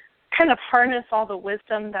kind of harness all the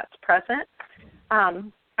wisdom that's present.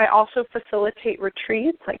 I also facilitate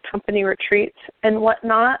retreats, like company retreats and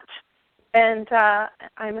whatnot. And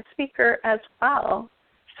I'm a speaker as well.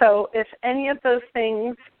 So if any of those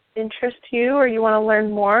things interest you or you want to learn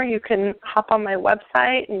more, you can hop on my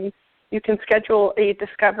website and you can schedule a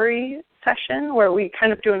discovery session where we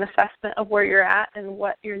kind of do an assessment of where you're at and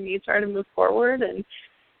what your needs are to move forward, and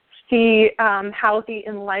see how the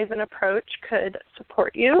Enliven approach could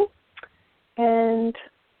support you. And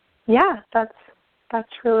yeah, that's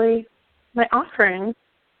really my offering.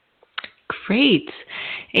 Great.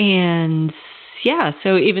 And yeah,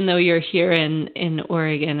 so even though you're here in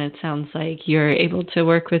Oregon, it sounds like you're able to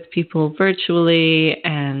work with people virtually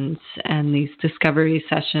and and these discovery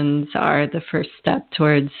sessions are the first step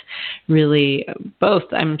towards really both,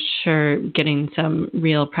 I'm sure, getting some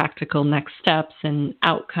real practical next steps and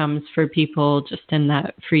outcomes for people just in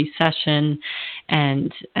that free session,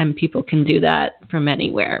 and people can do that from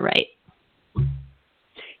anywhere, right?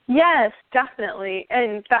 Yes, definitely.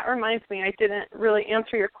 And that reminds me, I didn't really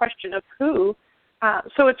answer your question of who.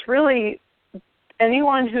 So it's really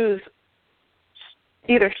anyone who's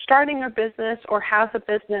either starting a business or has a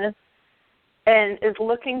business and is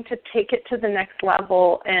looking to take it to the next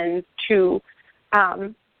level and to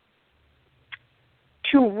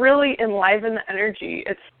really enliven the energy.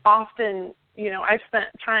 It's often, I've spent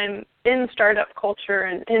time in startup culture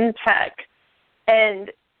and in tech,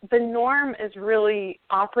 and the norm is really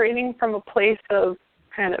operating from a place of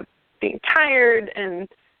kind of being tired and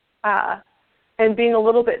being a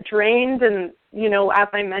little bit drained, and as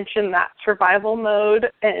I mentioned, that survival mode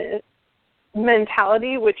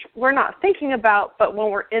mentality, which we're not thinking about, but when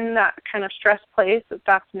we're in that kind of stress place,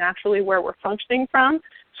 that's naturally where we're functioning from.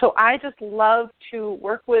 So I just love to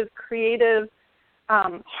work with creative,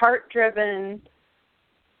 heart-driven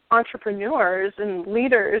entrepreneurs and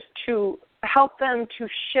leaders to help them to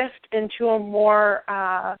shift into a more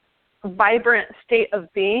vibrant state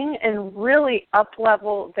of being and really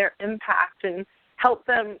up-level their impact and help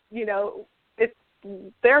them, if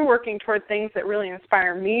they're working toward things that really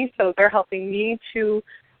inspire me, so they're helping me to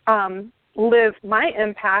live my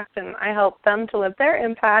impact, and I help them to live their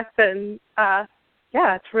impact. And,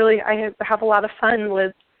 it's really, I have a lot of fun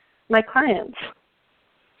with my clients.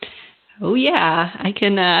 Oh yeah, I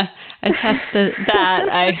can attest to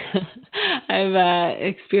that. I've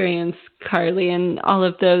experienced Carly in all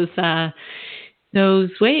of those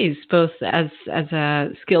ways, both as a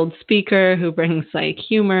skilled speaker who brings like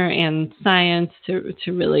humor and science to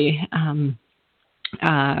really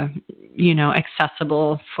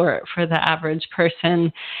accessible for the average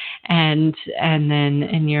person, and then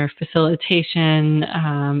in your facilitation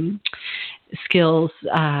skills,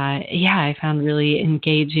 I found really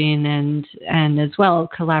engaging and as well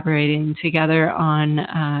collaborating together on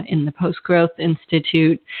in the Post Growth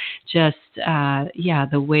Institute, just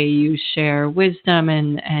the way you share wisdom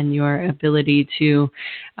and your ability to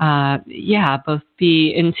both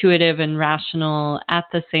be intuitive and rational at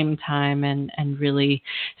the same time, and really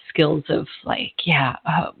skills of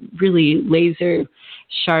really laser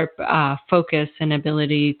sharp focus and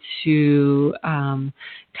ability to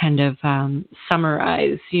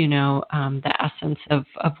summarize, the essence of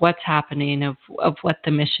what's happening, of what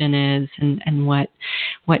the mission is, and what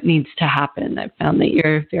needs to happen. I've found that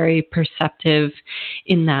you're very perceptive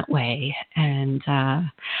in that way, and I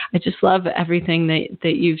just love everything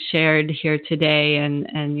that you've shared here today,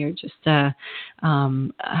 and you're just have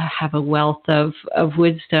a wealth of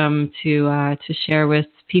wisdom to share with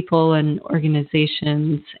people and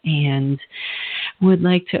organizations, and would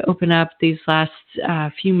like to open up these last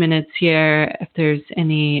few minutes here if there's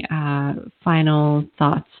any final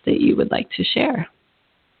thoughts that you would like to share.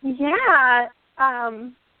 Yeah,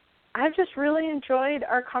 I've just really enjoyed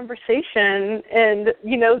our conversation, and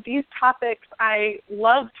these topics I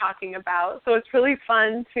love talking about, so it's really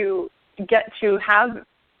fun to get to have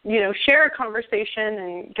share a conversation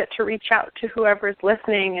and get to reach out to whoever's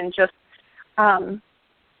listening, and just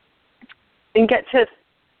and get to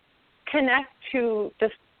connect to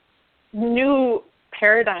this new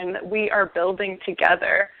paradigm that we are building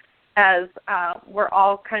together, as we're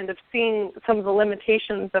all kind of seeing some of the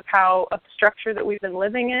limitations of the structure that we've been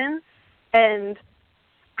living in. And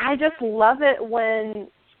I just love it when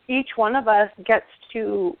each one of us gets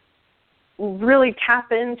to really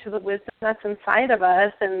tap into the wisdom that's inside of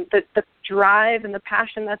us, and the drive and the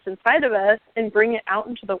passion that's inside of us, and bring it out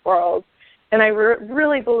into the world. And I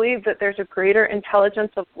really believe that there's a greater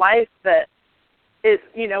intelligence of life that is,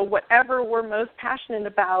 whatever we're most passionate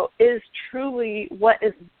about is truly what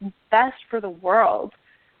is best for the world,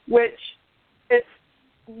 which it's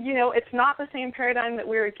not the same paradigm that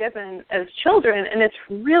we were given as children. And it's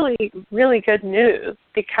really, really good news,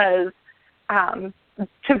 because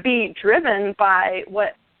to be driven by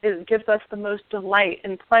what gives us the most delight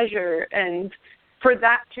and pleasure, and for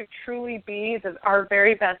that to truly be our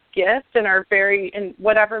very best gift and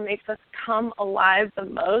whatever makes us come alive the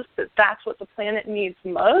most, that's what the planet needs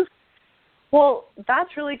most, well,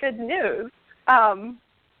 that's really good news. And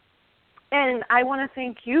I want to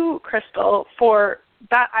thank you, Crystal, for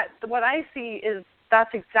that. What I see is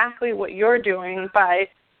that's exactly what you're doing by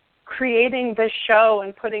creating this show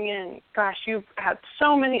and putting in, you've had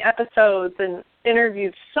so many episodes and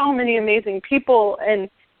interviewed so many amazing people, and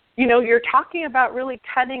you're talking about really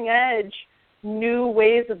cutting edge new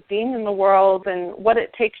ways of being in the world and what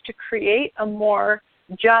it takes to create a more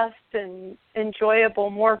just and enjoyable,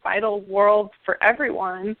 more vital world for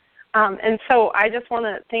everyone. And so I just want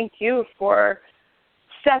to thank you for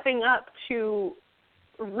stepping up to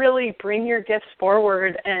really bring your gifts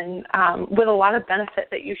forward, and with a lot of benefit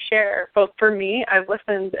that you share, both for me, I've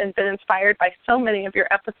listened and been inspired by so many of your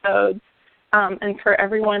episodes, and for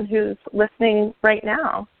everyone who's listening right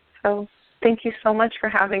now. So thank you so much for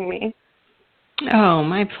having me. Oh,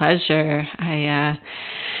 my pleasure.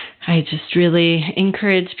 I just really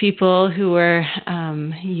encourage people who are,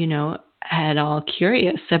 at all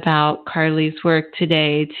curious about Carly's work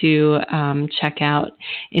today to check out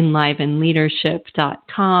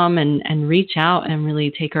enlivenleadership.com and reach out and really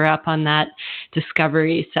take her up on that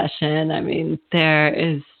discovery session. I mean, there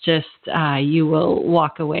is just, you will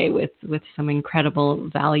walk away with some incredible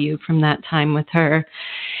value from that time with her.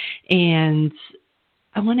 And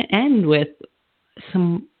I want to end with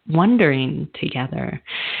some wondering together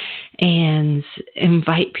and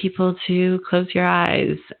invite people to close your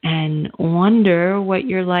eyes and wonder what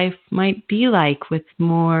your life might be like with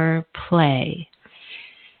more play,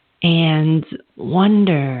 and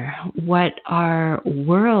wonder what our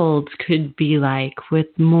world could be like with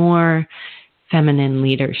more feminine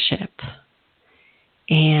leadership.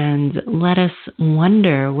 And let us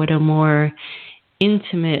wonder what a more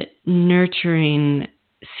intimate, nurturing,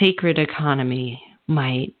 sacred economy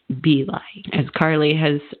might be like. As Carly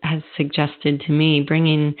has suggested to me,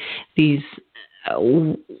 bringing these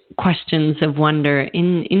questions of wonder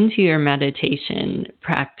into your meditation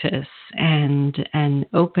practice and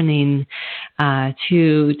opening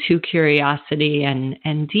to curiosity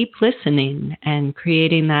and deep listening, and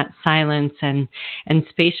creating that silence and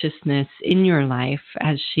spaciousness in your life,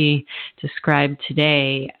 as she described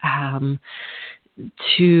today,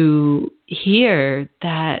 to hear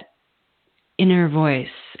that inner voice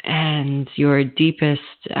and your deepest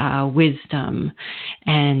wisdom,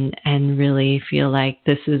 and really feel like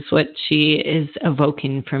this is what she is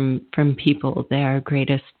evoking from people, their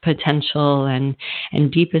greatest potential and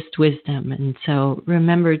deepest wisdom. And so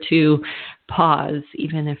remember to pause,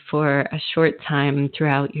 even if for a short time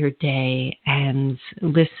throughout your day, and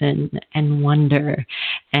listen and wonder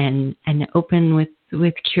and open with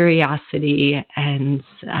curiosity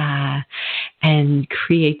and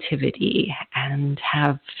creativity, and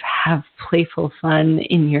have playful fun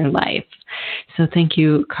in your life. So thank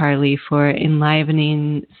you, Carly, for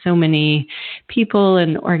enlivening so many people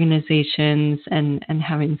and organizations, and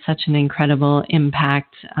having such an incredible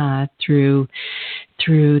impact through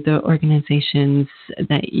the organizations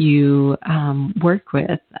that you work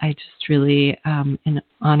with. I just really am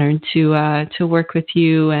honored to work with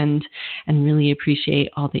you, and really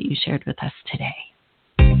appreciate all that you shared with us today.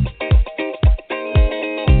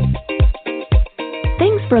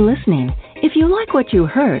 Thanks for listening. If you like what you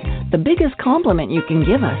heard, the biggest compliment you can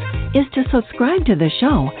give us is to subscribe to the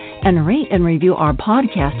show and rate and review our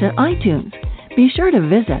podcast at iTunes. Be sure to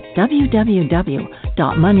visit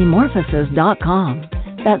www.moneymorphosis.com.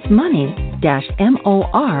 That's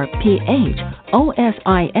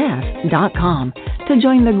money-morphosis.com to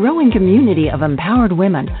join the growing community of empowered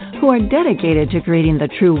women who are dedicated to creating the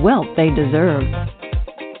true wealth they deserve.